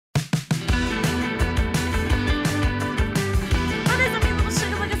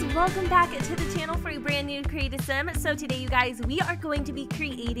welcome back to the channel for a brand new Create a Sim. So today, you guys, we are going to be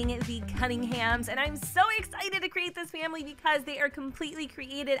creating the Cunningham'S, and I'm so excited to create this family because they are completely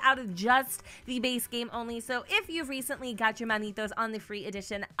created out of just the base game only. So if you've recently got your manitos on the free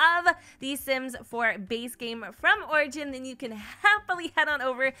edition of the Sims for base game from Origin, then you can happily head on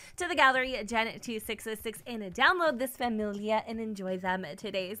over to the gallery Gen2606 and download this familia and enjoy them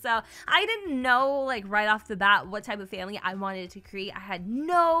today. So I didn't know, like, right off the bat what type of family I wanted to create. I had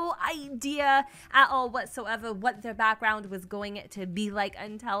no idea at all whatsoever what their background was going to be like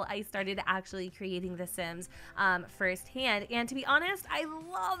until I started actually creating the Sims firsthand. And to be honest, I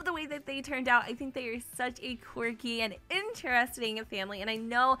love the way that they turned out. I think they are such a quirky and interesting family, and I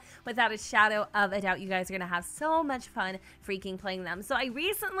know without a shadow of a doubt you guys are gonna have so much fun freaking playing them. So I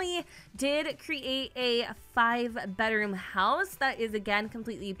recently did create a 5-bedroom house that is, again,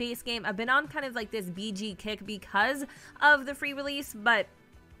 completely base game. I've been on kind of like this BG kick because of the free release, but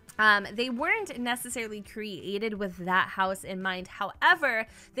they weren't necessarily created with that house in mind. However,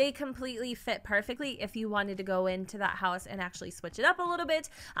 they completely fit perfectly if you wanted to go into that house and actually switch it up a little bit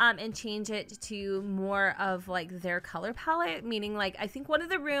and change it to more of like their color palette. Meaning, like, I think one of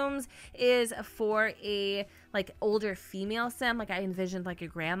the rooms is for a like older female Sim. Like, I envisioned like a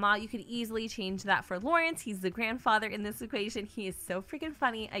grandma. You could easily change that for Lawerence. He's the grandfather in this equation. He is so freaking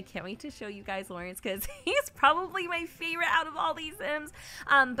funny. I can't wait to show you guys Lawerence because he's probably my favorite out of all these Sims.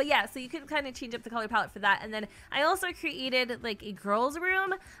 But yeah, so you could kind of change up the color palette for that. And then I also created like a girl's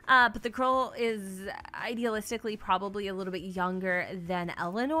room, but the girl is idealistically probably a little bit younger than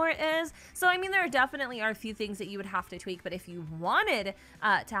Eleanor is. So I mean, there definitely are a few things that you would have to tweak, but if you wanted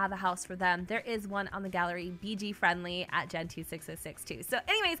to have a house for them, there is one on the gallery, BG friendly, at Gen2606 too. So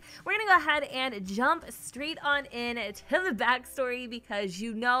anyways, we're gonna go ahead and jump straight on in to the backstory because,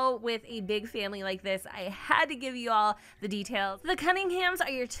 you know, with a big family like this, I had to give you all the details. The Cunningham'S are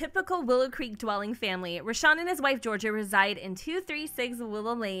your typical Willowcreek dwelling family. Rashawn and his wife Georgia reside in 236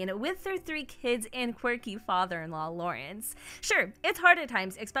 Willow Lane with their 3 kids and quirky father-in-law Lawerence. Sure, it's hard at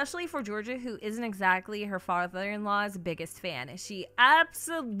times, especially for Georgia, who isn't exactly her father-in-law's biggest fan. She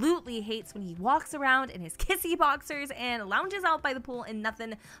absolutely hates when he walks around in his kissy boxers and lounges out by the pool in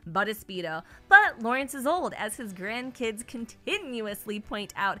nothing but a Speedo. But Lawerence is old, as his grandkids continuously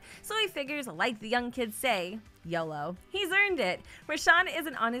point out, so he figures, like the young kids say, YOLO. He's earned it. Rashawn is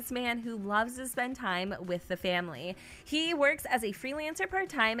an honest man who loves to spend time with the family. He works as a freelancer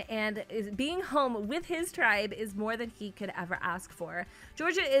part-time, and being home with his tribe is more than he could ever ask for.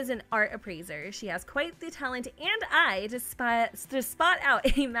 Georgia is an art appraiser. She has quite the talent and eye to spot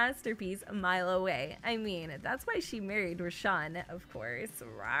out a masterpiece a mile away. I mean, that's why she married Rashawn, of course.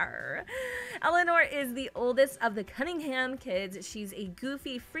 Rawr. Eleanor is the oldest of the Cunningham kids. She's a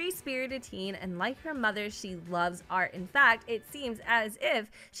goofy, free-spirited teen, and like her mother, she loves art. In fact, it seems as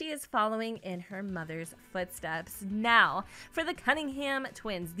if she is following in her mother's footsteps. Now, for the Cunningham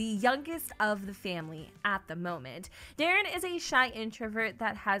twins, the youngest of the family at the moment, Darren is a shy introvert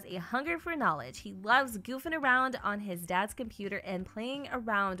that has a hunger for knowledge. He loves goofing around on his dad's computer and playing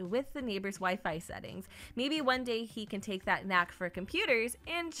around with the neighbor's Wi-Fi settings. Maybe one day he can take that knack for computers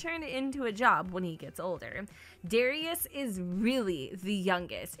and turn it into a job when he gets older. Darius is really the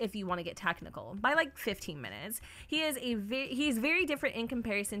youngest, if you want to get technical, by like 15 minutes. He's very different in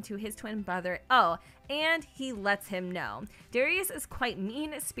comparison to his twin brother. Oh, and he lets him know. Darius is quite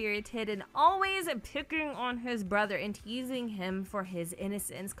mean-spirited and always picking on his brother and teasing him for his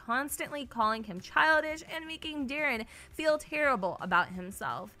innocence, constantly calling him childish and making Darren feel terrible about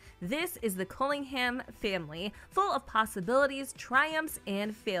himself. This is the Cunningham family, full of possibilities, triumphs,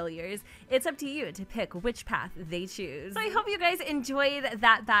 and failures. It's up to you to pick which path they choose. So I hope you guys enjoyed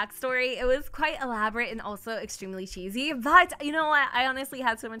that backstory. It was quite elaborate and also extremely cheesy, but you know what? I honestly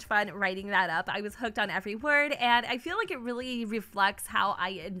had so much fun writing that up. I was hooked on every word, and I feel like it really reflects how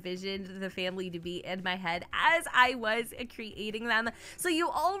I envisioned the family to be in my head as I was creating them. So you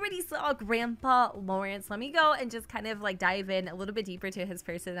already saw Grandpa Lawerence. Let me go and just kind of like dive in a little bit deeper to his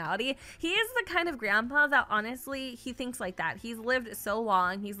personality. He is the kind of grandpa that honestly, he thinks like that. He's lived so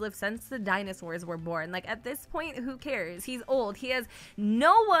long. He's lived since the dinosaurs were born. Like, at this point, who cares? He's old. He has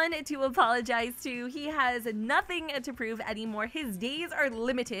no one to apologize to. He has nothing to prove anymore. His days are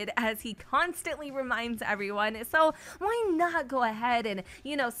limited, as he constantly reminds everyone. So why not go ahead and,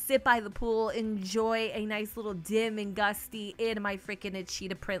 you know, sit by the pool, enjoy a nice little dim and gusty in my freaking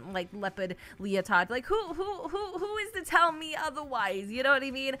cheetah print like leopard leotard. Like, who is to tell me otherwise? You know what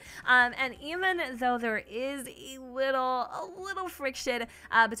I mean? And even though there is a little friction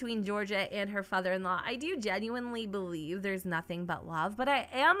between Georgia and her father-in-law, I do genuinely believe there's nothing but love. But I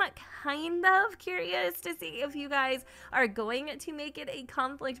am kind of curious to to see if you guys are going to make it a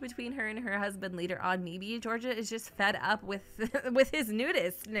conflict between her and her husband later on. Maybe Georgia is just fed up with with his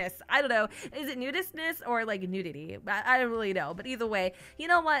nudistness. I don't know. Is it nudistness or like nudity? I don't really know. But either way, you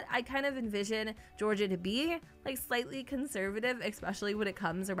know what? I kind of envision Georgia to be like slightly conservative, especially when it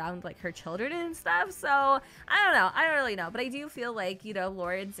comes around like her children and stuff. So I don't know. I don't really know. But I do feel like, you know,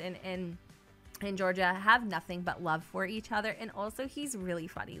 Lawerence and Georgia have nothing but love for each other, and also he's really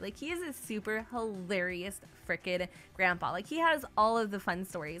funny. Like, he is a super hilarious freaking grandpa. Like, he has all of the fun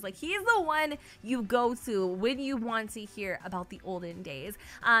stories. Like, he's the one you go to when you want to hear about the olden days.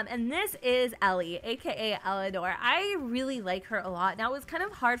 And this is Ellie, aka Eleanor. I really like her a lot. Now, it was kind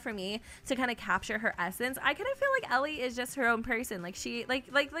of hard for me to kind of capture her essence. I kind of feel like Ellie is just her own person. Like, she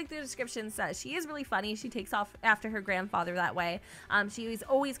like the description says, she is really funny. She takes off after her grandfather that way. She is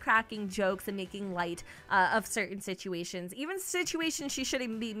always cracking jokes and making light of certain situations, even situations she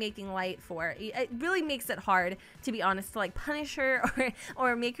shouldn't be making light for. It really makes it hard, to be honest, to like punish her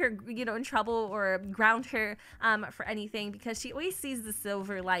or make her, you know, in trouble or ground her for anything, because she always sees the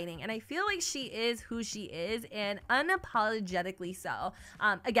silver lining, and I feel like she is who she is, and unapologetically so.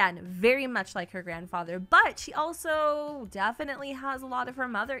 Again, very much like her grandfather, but she also definitely has a lot of her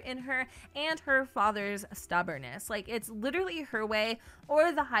mother in her and her father's stubbornness. Like, it's literally her way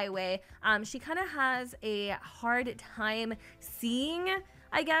or the highway. She kind of has a hard time seeing,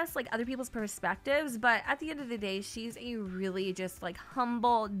 I guess, like other people's perspectives, but at the end of the day, she's a really just like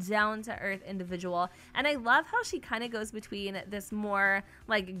humble, down to earth individual. And I love how she kind of goes between this more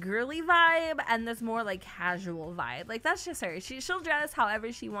like girly vibe and this more like casual vibe. Like, that's just her. She'll dress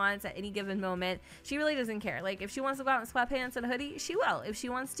however she wants at any given moment. She really doesn't care. Like, if she wants to go out in sweatpants and a hoodie, she will. If she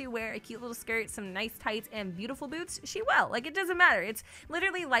wants to wear a cute little skirt, some nice tights, and beautiful boots, she will. Like, it doesn't matter. It's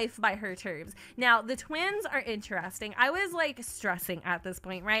literally life by her terms. Now, the twins are interesting. I was like stressing at this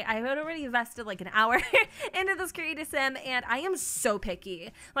point, right? I had already invested like an hour into this creative sim, and I am so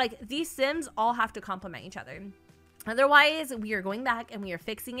picky. Like, these sims all have to complement each other. Otherwise, we are going back and we are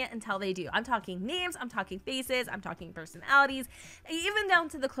fixing it until they do. I'm talking names, I'm talking faces, I'm talking personalities, even down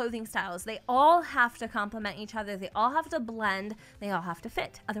to the clothing styles. They all have to complement each other. They all have to blend. They all have to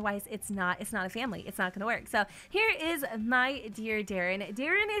fit. Otherwise, it's not a family. It's not going to work. So here is my dear Darren.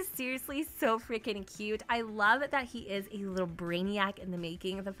 Darren is seriously so freaking cute. I love that he is a little brainiac in the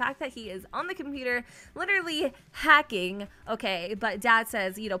making. The fact that he is on the computer, literally hacking, okay, but dad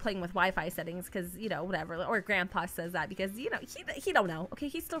says, you know, playing with Wi-Fi settings because, you know, whatever, or grandpa says that because, you know, he don't know, okay?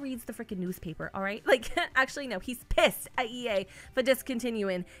 He still reads the freaking newspaper, all right? Like, actually, no, he's pissed at EA for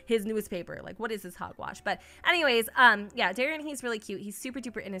discontinuing his newspaper. Like, what is this hogwash? But anyways, yeah, Darren, he's really cute. He's super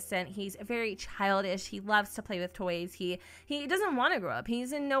duper innocent. He's very childish. He loves to play with toys. He doesn't want to grow up.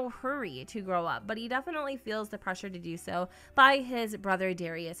 He's in no hurry to grow up, but he definitely feels the pressure to do so by his brother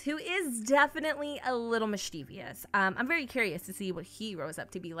Darius, who is definitely a little mischievous. I'm very curious to see what he grows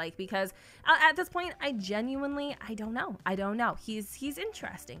up to be like, because at this point, I don't know. He's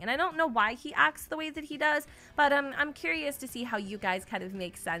interesting, and I don't know why he acts the way that he does, but I'm curious to see how you guys kind of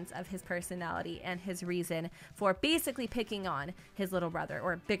make sense of his personality and his reason for basically picking on his little brother,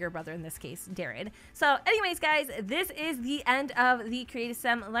 or bigger brother in this case, Darren. So anyways, guys, this is the end of the creative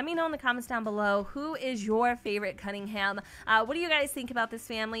sim. Let me know in the comments down below, who is your favorite Cunningham? What do you guys think about this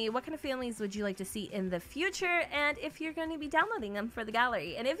family? What kind of families would you like to see in the future? And if you're going to be downloading them for the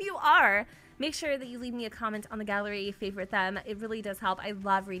gallery, and if you are, make sure that you leave me a comment on the gallery, favorite them. It really does help. I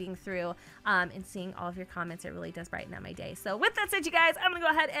love reading through and seeing all of your comments. It really does brighten up my day. So with that said, you guys, I'm going to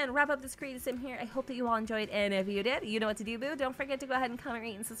go ahead and wrap up this creative sim here. I hope that you all enjoyed, and if you did, you know what to do, boo. Don't forget to go ahead and comment,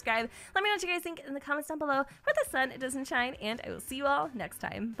 rate, and subscribe. Let me know what you guys think in the comments down below, where the sun doesn't shine, and I will see you all next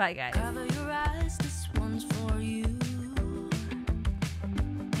time. Bye, guys. Cover your eyes, this one's for you.